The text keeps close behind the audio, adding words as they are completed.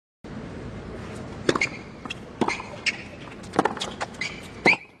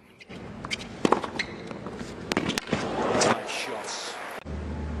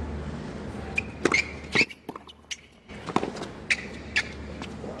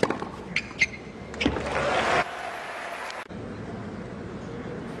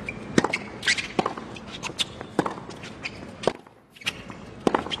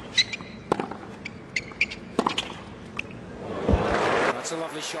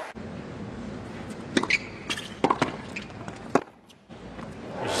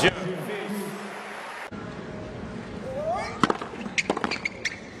shot.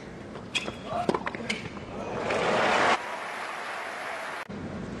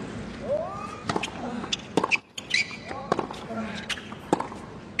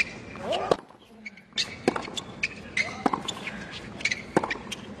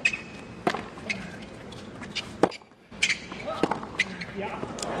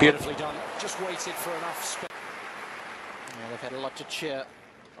 Beautifully done. Just waited for enough space. Yeah, they've had a lot to cheer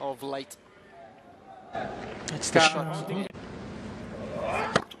of late. It's the shot.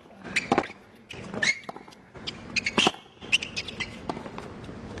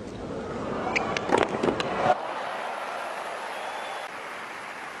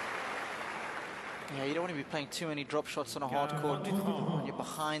 Yeah, you don't want to be playing too many drop shots on a hard court when you're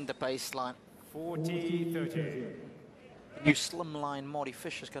behind the baseline. 40-30. The new slimline Mardy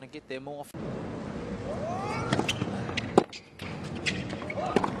Fisher's going to get there more often.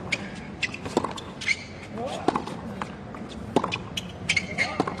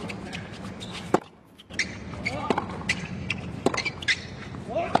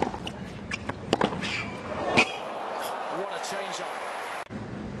 What a change-up.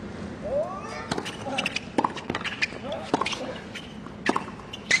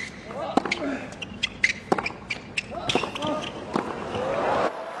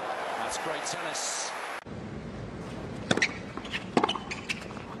 Great tennis.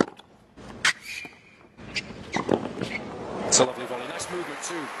 It's a lovely volley. Nice movement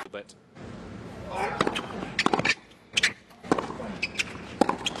too. A bit. Well,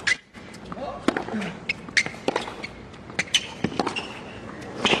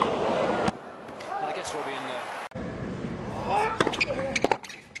 I guess we'll be in there.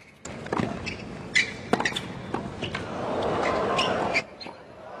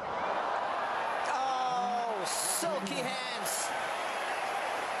 Silky hands.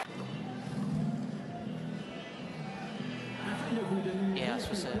 Yeah, this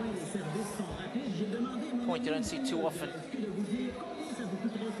was a point you don't see too often. I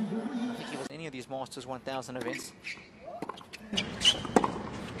think he was in any of these Masters 1000 events.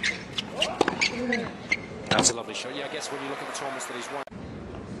 That's a lovely shot. Yeah, I guess when you look at the tournaments that he's won.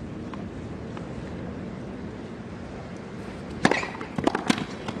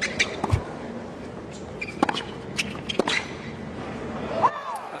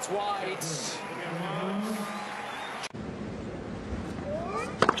 Wide.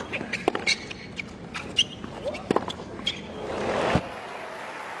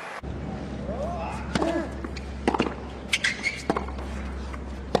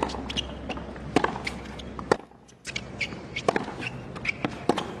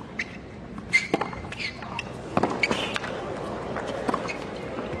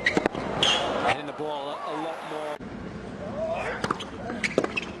 Hitting the ball a lot more.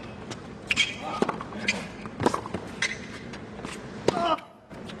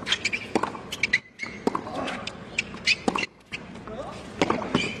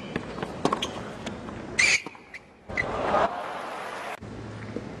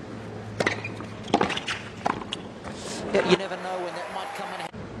 Yeah, you never know when that might come in.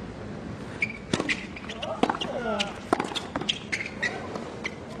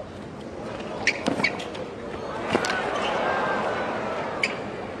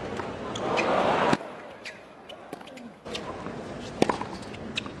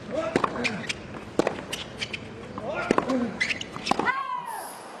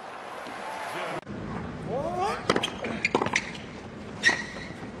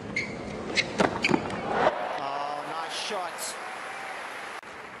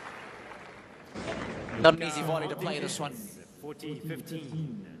 Not an easy volley to play this one.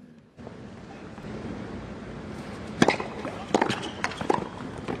 40-15.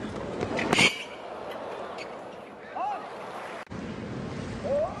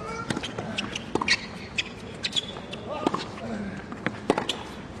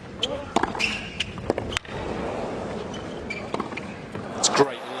 It's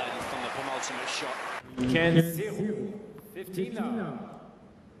great length on the penultimate shot. 15 now.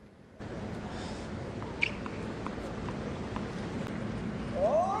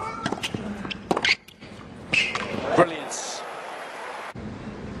 Brilliance.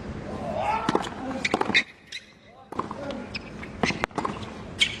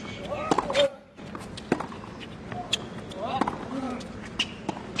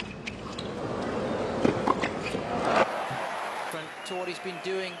 To what he's been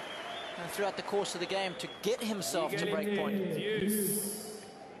doing throughout the course of the game to get himself to break point.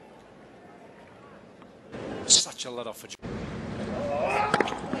 Such a let off for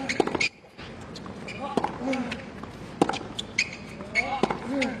Djokovic.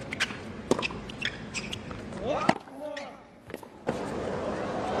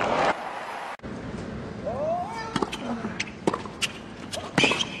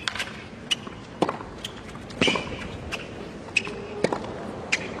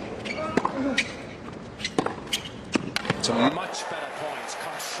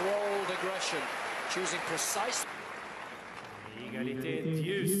 using precise. Égalité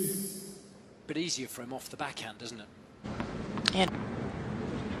deuce. Bit easier for him off the backhand, isn't it? And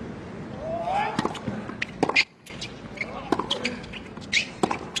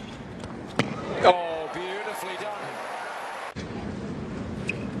oh, beautifully done.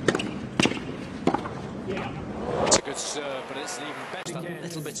 It's a good serve, but it's even better a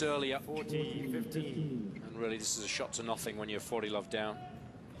little bit earlier. 40-15. And really, this is a shot to nothing when you're 40 love down.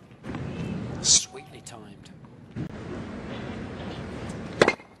 Sweetly timed.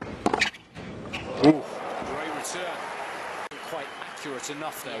 Ooh, great return. Quite accurate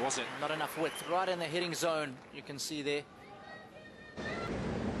enough there, was it? not enough width. Right in the hitting zone, you can see there.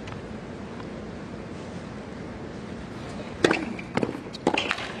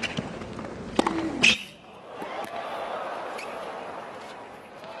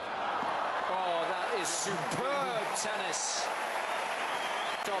 Oh, that is superb tennis.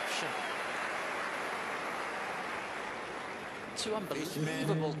 Option. Two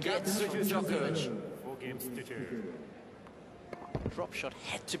unbelievable gets from Djokovic. 4 games to 2. Drop shot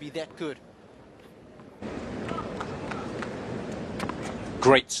had to be that good.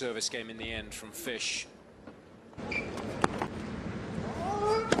 Great service game in the end from Fish.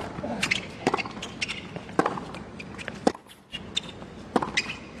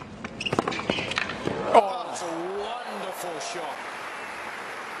 Oh, that's a wonderful shot.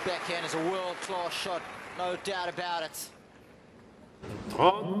 Backhand is a world-class shot, no doubt about it.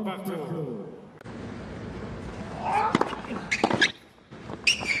 30 partout.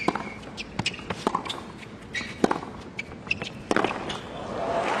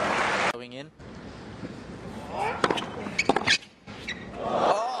 Going in.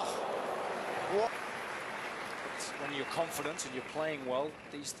 When you're confident and you're playing well,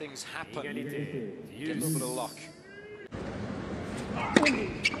 these things happen. Égalité Get a little bit of luck.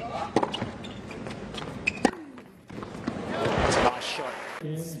 It's a nice shot.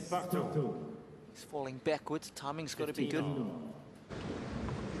 partout. He's falling backwards. Timing's got to be good. Oh,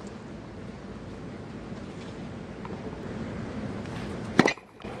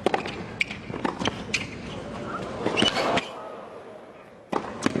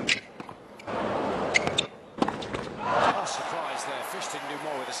 surprise there. Fish didn't do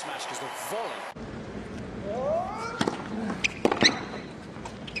more with the smash because the volley.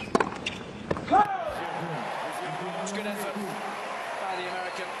 It's good effort by the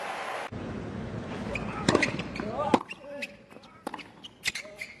American.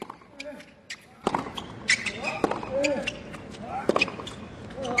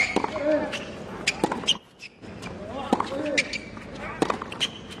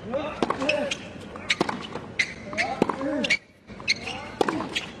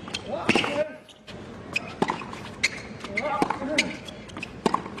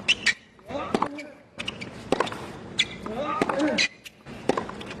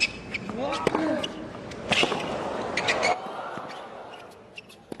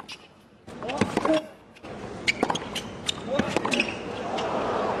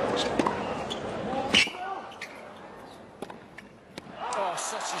 Oh,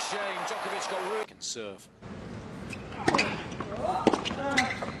 such a shame. Djokovic got ruined. Can serve.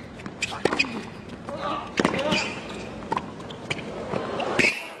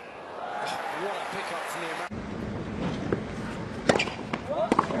 What a pickup from the American.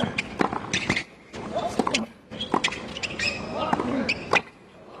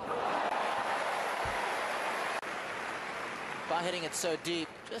 By hitting it so deep,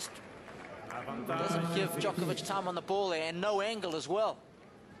 just doesn't give Djokovic time on the ball there, and no angle as well.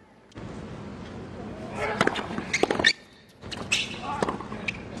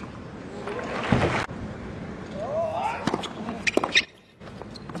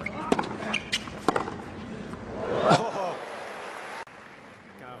 Oh,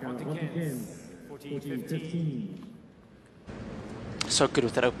 40-15. So good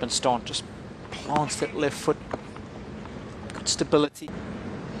with that open stance, just plants that left foot. Good stability.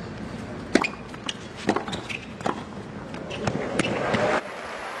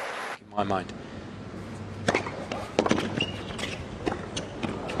 in my mind.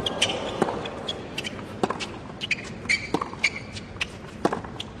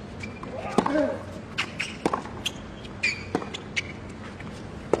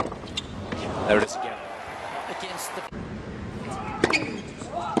 There it is again. Against the...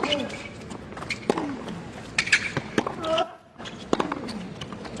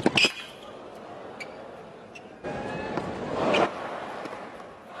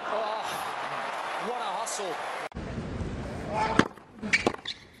 What a hustle.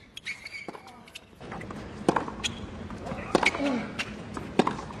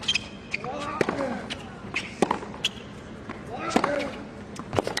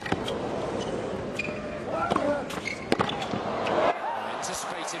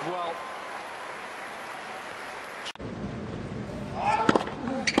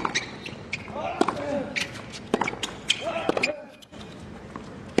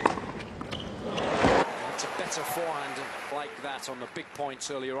 better forehand like that on the big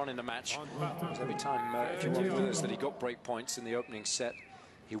points earlier on in the match. Every time, if you want winners, that he got break points in the opening set,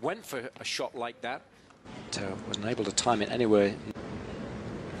 he went for a shot like that. Wasn't able to time it anywhere.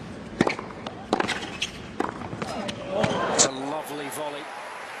 It's a lovely volley.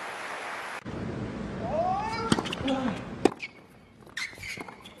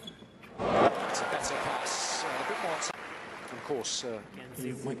 It's a better pass, a bit more time. Of course,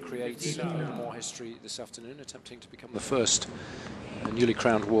 might create more history this afternoon, attempting to become the first newly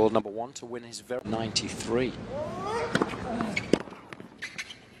crowned world #1 to win his very 93.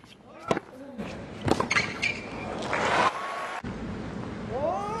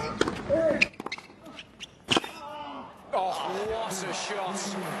 Oh, what a shot!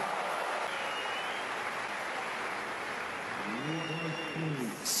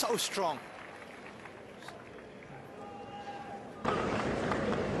 So strong.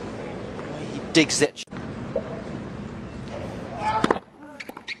 He digs that.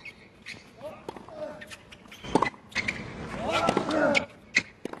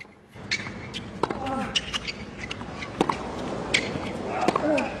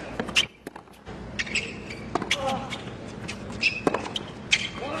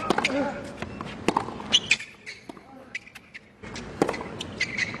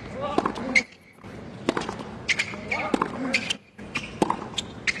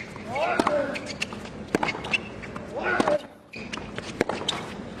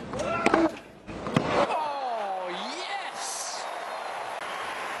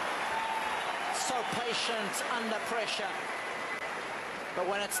 So patient under pressure, but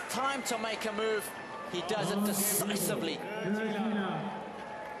when it's time to make a move, he does it decisively.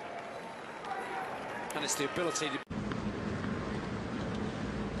 And it's the ability to...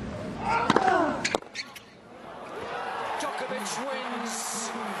 Djokovic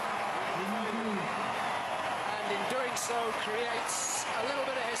wins, and in doing so creates a little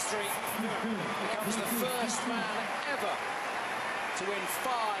bit of history. Becomes the first man ever to win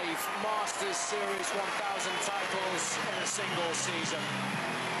 5 Masters Series 1000 titles in a single season.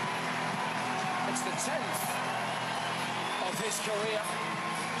 It's the 10th of his career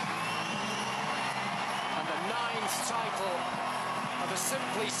and the 9th title of a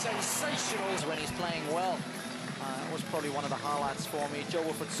simply sensational... When he's playing well, it was probably one of the highlights for me. Joe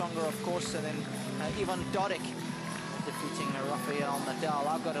Tsonga, of course, and then Ivan Dodik defeating Rafael Nadal.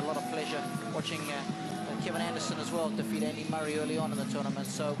 I've got a lot of pleasure watching Kevin Anderson as well defeat Andy Murray early on in the tournament,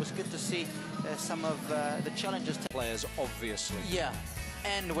 so it was good to see some of the challenges. Players, obviously. Yeah,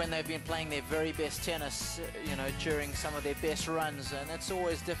 and when they've been playing their very best tennis, you know, during some of their best runs, and it's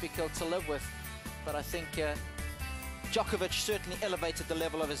always difficult to live with. But I think Djokovic certainly elevated the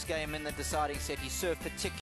level of his game in the deciding set. He served particularly